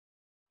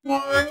Okay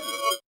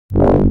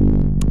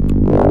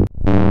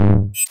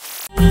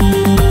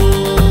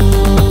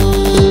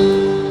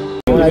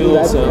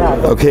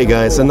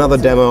guys, another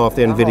demo of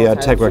the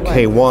NVIDIA Tegra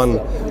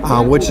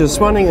K1, which is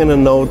running in a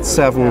Note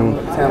 7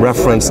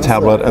 reference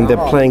tablet, and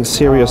they're playing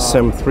Serious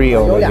Sam 3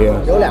 over here.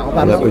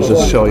 Let me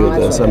just show you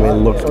this. I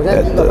mean, look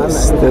at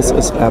this. This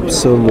is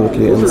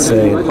absolutely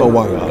insane. Oh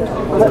my god.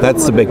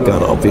 That's the big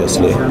gun,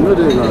 obviously.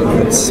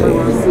 Let's see.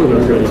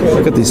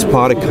 Look at these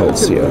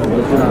particles here.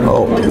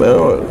 Oh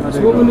man. So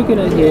what we're looking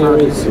at here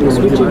is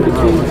switching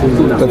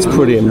between... That's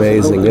pretty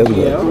amazing, isn't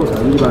it?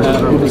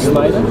 With the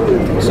slider.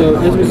 So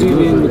as we zoom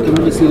in, we can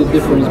really see the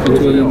difference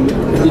between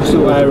the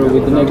digital era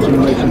with the next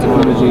generation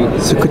technology.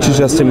 So could you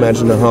just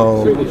imagine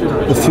how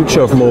the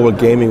future of mobile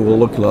gaming will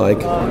look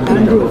like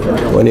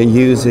when you're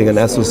using an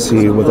SoC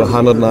with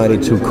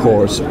 192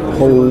 cores?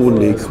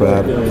 Holy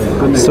crap.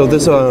 So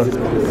these are...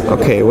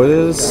 Okay,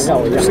 well, still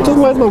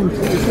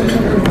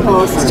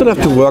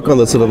have to work on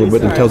this a little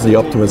bit in terms of the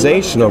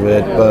optimization of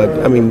it,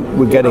 but I mean,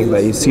 we're getting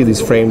there. You see these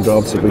frame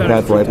drops that we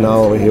have right now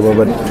over here,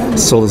 but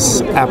still this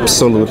is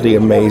absolutely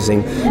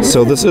amazing.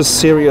 So this is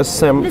Serious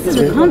Sam 3. This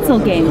is a console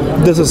game.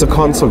 This is a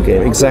console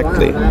game,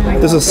 exactly.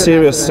 This is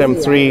Serious Sam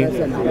 3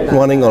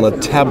 running on a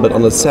tablet,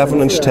 on a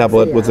 7-inch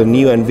tablet with a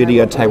new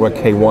NVIDIA Tegra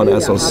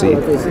K1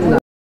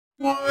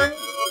 SoC.